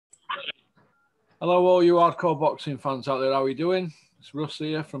Hello, all you hardcore boxing fans out there. How are you doing? It's Russ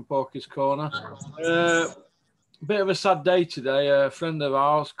here from Porky's Corner. Bit of a sad day today. A friend of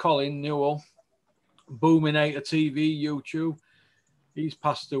ours, Colin Newell, BOOMINATOR TV, YouTube. He's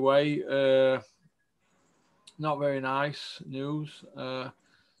passed away. Not very nice news.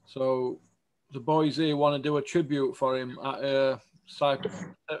 So the boys here want to do a tribute for him at a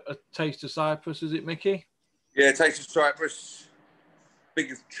Taste of Cyprus. Is it, Mickey? Yeah, Taste of Cyprus.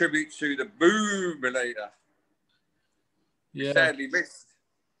 Big tribute to the BOOMINATOR. Yeah. Sadly missed.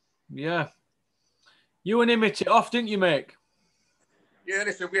 Yeah. You and him hit it off, didn't you, Mick? Yeah,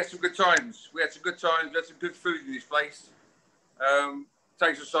 listen, we had some good times. We had some good food in this place.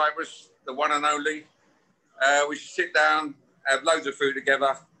 Taste of Cyprus, the one and only. We should sit down, have loads of food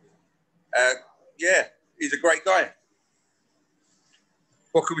together. Yeah, he's a great guy.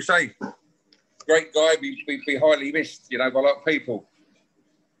 What can we say? Great guy, be highly missed, you know, by a lot of people.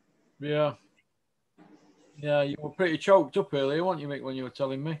 Yeah. Yeah, you were pretty choked up earlier, weren't you, Mick, when you were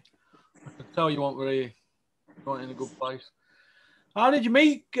telling me? I could tell you weren't in a good place. How did you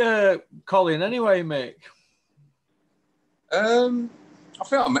meet Colin anyway, Mick? I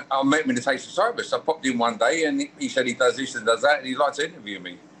think I met him in the Taste of Cyprus. I popped in one day and he said he does this and does that and he'd like to interview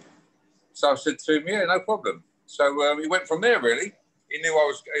me. So I said to him, yeah, no problem. So he went from there, really. He knew I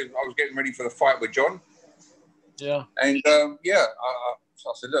was getting ready for the fight with John. Yeah. And so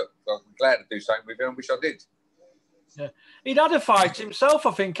I said, look, I'm glad to do something with him. I wish I did. Yeah. He'd had a fight himself,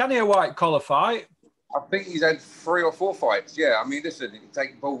 I think. Can he a white collar fight? I think he's had 3 or 4 fights. Yeah, I mean, listen, it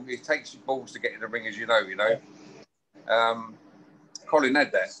takes balls to get in the ring, as you know. Colin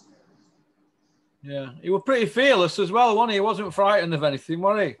had that. Yeah. He was pretty fearless as well, wasn't he? He wasn't frightened of anything,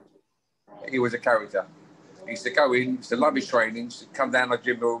 was he? He was a character. He used to go in, used to love his training, used to come down the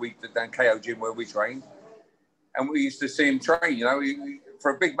gym down KO gym where we trained. And we used to see him train, you know.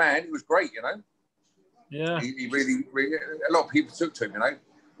 For a big man, he was great, you know. Yeah. He really, a lot of people took to him, you know.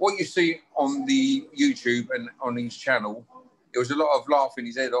 What you see on the YouTube and on his channel, there was a lot of laughing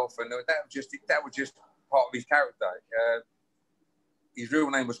his head off, and that was just part of his character. His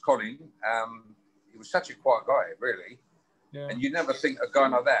real name was Colin. He was such a quiet guy, really. Yeah. And you never think a guy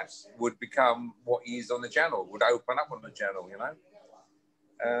like that would become what he is on the channel, would open up on the channel, you know.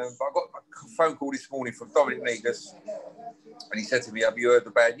 But I got a phone call this morning from Dominic Negus, and he said to me, have you heard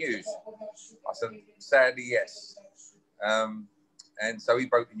the bad news? I said, sadly, yes. And so he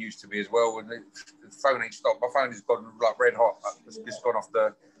broke the news to me as well, and the phone ain't stopped. My phone has gone like red hot. It's just gone off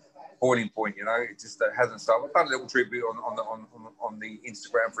the boiling point, you know. It just hasn't stopped. I've done a little tribute on the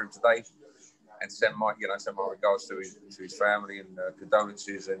Instagram for him today, and sent my regards to his family and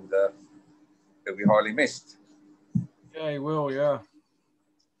condolences, and he'll be highly missed. Yeah, he will. Yeah.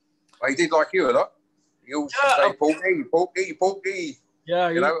 But he did like you a lot. He always say, Porky. Yeah.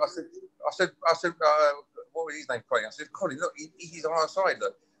 You know, I said, what was his name, Colin? I said, Colin, look, he's on our side.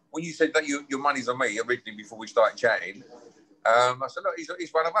 Look, when you said that your money's on me originally before we started chatting, I said, look,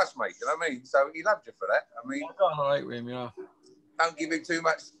 he's one of us, mate. You know what I mean? So he loved you for that. I mean, I got all right with him, yeah. Don't give him too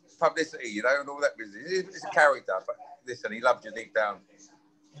much publicity, you know, and all that business. It's a character, but listen, he loved you deep down.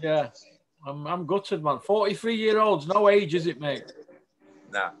 Yeah, I'm gutted, man. 43-year-olds, no age, is it, mate?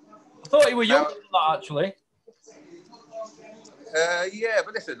 Nah. I thought he was young than that, actually. Yeah,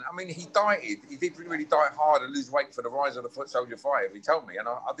 but listen, I mean, he dieted. He did really diet hard and lose weight for the rise of the Foot Soldier 5. He told me, and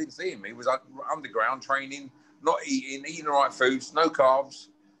I didn't see him. He was underground training, not eating the right foods, no carbs,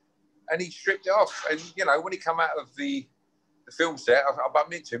 and he stripped it off. And you know, when he come out of the film set, I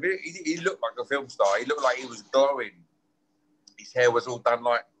bumped into him. He looked like a film star. He looked like he was glowing. His hair was all done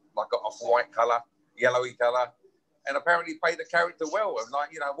like an off-white colour, yellowy colour. And apparently played the character well. And like,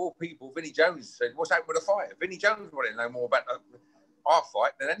 you know, of all people, Vinnie Jones said, what's happened with the fight? Vinnie Jones wanted to know more about our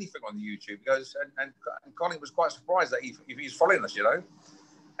fight than anything on the YouTube. He goes, and Colin was quite surprised that he's following us, you know.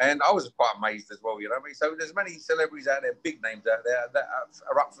 And I was quite amazed as well, you know. I mean, so there's many celebrities out there, big names out there that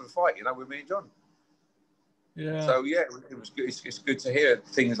are up for the fight, you know, with me and John. Yeah. So, yeah, it was good. It's good to hear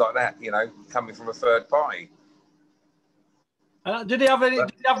things like that, you know, coming from a third party. Did he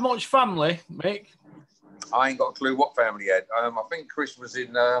have much family, Mick? I ain't got a clue what family he had. I think Chris was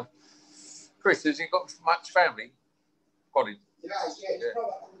in... Chris, has he got much family? Colin?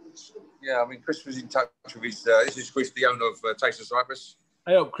 Yeah, I mean, Chris was in touch with his... this is Chris, the owner of Taste of Cyprus.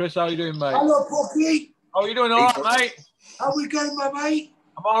 Hey up, Chris. How you doing, mate? Hello, Porky. How are you doing? All right, mate? How we going, my mate?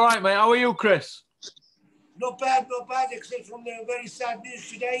 I'm all right, mate. How are you, Chris? Not bad, except from the very sad news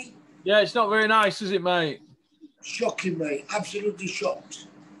today. Yeah, it's not very nice, is it, mate? Shocking, mate. Absolutely shocked.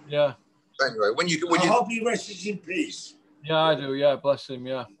 Yeah. Anyway, I hope he rests in peace. Yeah, I do. Yeah, bless him.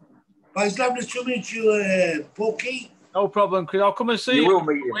 Yeah. But it's lovely to meet you, Porky. No problem, Chris. I'll come and see you. You will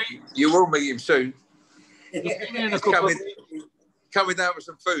meet him. You will meet him soon. Just in a He's couple of coming down with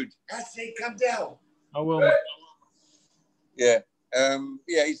some food. I say, come down. I will. Mate. Yeah.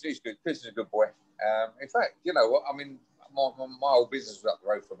 Yeah, he's good. Chris is a good boy. In fact, you know what? I mean, my old business was up the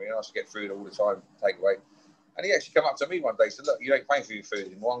road from me, and I used to get food all the time, take away. And he actually came up to me one day and said, "Look, you ain't paying for your food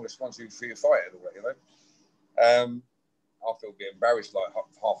anymore. I'm going to sponsor you for your fight," you know. I feel a bit embarrassed, like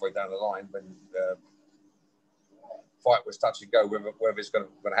halfway down the line when fight was touch and go, whether it's going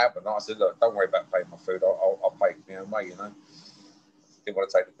to happen. I said, "Look, don't worry about paying my food. I'll pay my own way," you know. Didn't want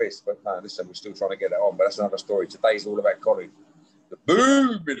to take the piss, but no, listen, we're still trying to get that on. But that's another story. Today's all about Colin. The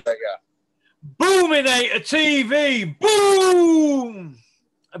Boominator. Boominator TV. Boom!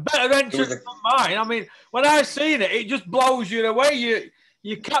 A better entrance than mine. I mean, when I've seen it, it just blows you away.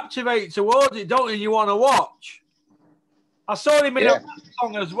 You captivate towards it, don't you? You want to watch. I saw him in a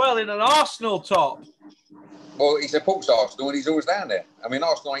song as well, in an Arsenal top. Well, he supports Arsenal and he's always down there. I mean,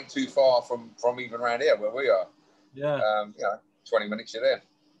 Arsenal ain't too far from even around here where we are. Yeah. You know, 20 minutes you're there.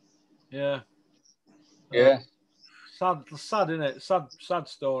 Yeah. Yeah. Sad, isn't it? Sad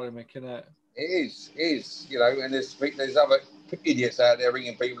story, Mick, isn't it? It is. You know, and there's other idiots out there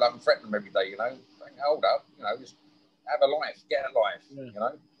ringing people up and threatening them every day, you know. Hold up, you know, just have a life, get a life, you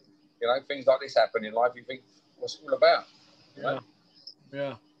know. You know, things like this happen in life, you think, what's it all about? You know?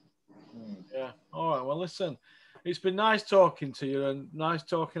 Yeah. Yeah. All right, well, listen, it's been nice talking to you and nice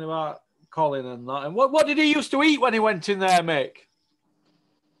talking about Colin and that. And what did he used to eat when he went in there, Mick?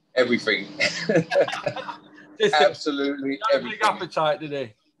 Everything. Absolutely everything. Big appetite, did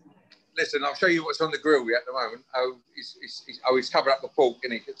he? Listen, I'll show you what's on the grill at the moment. He's covered up the pork,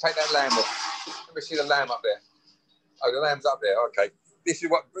 isn't he? Take that lamb off. Let me see the lamb up there. Oh, the lamb's up there. Okay. This is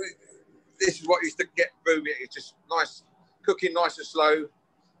what used to get Boom. It's just nice, cooking nice and slow.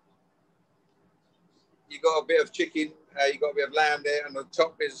 You got a bit of chicken. You got a bit of lamb there, and on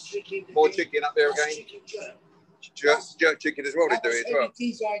top is more chicken up there again. Jerk chicken as well. They do it as well.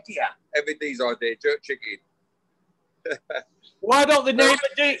 Everything's idea. Everything's idea. Jerk chicken. Why don't they name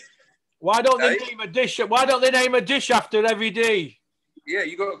a dish? Why don't they name a dish? Why don't they name a dish after every D? Yeah,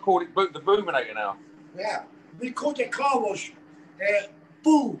 you got to call it the Boominator now. Yeah, we call the car wash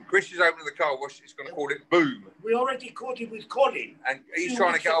Boom. Chris is opening the car wash. He's going to call it Boom. We already called it with Colin. And he's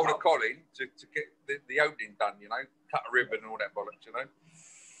trying to get hold of Colin to get the opening done, you know, cut a ribbon and all that bollocks, you know.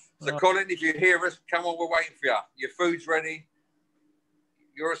 So, Colin, if you hear us, come on, we're waiting for you. Your food's ready.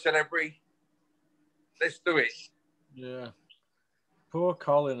 You're a celebrity. Let's do it. Yeah. Poor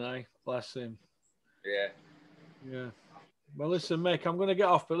Colin, eh? Bless him. Yeah. Yeah. Well, listen, Mick, I'm going to get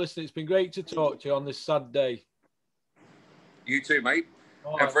off, but listen, it's been great to talk to you on this sad day. You too, mate.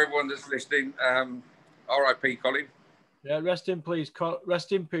 All and right. for everyone that's listening, R.I.P. Colin. Yeah, rest in peace,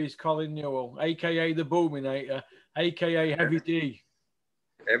 Colin Newell, a.k.a. the Boominator, a.k.a. Heavy D.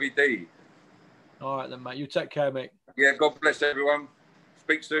 Heavy D. All right, then, mate. You take care, mate. Yeah, God bless everyone.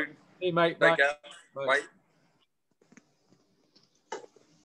 Speak soon. See you, mate. Take Bye. care. Bye. Bye.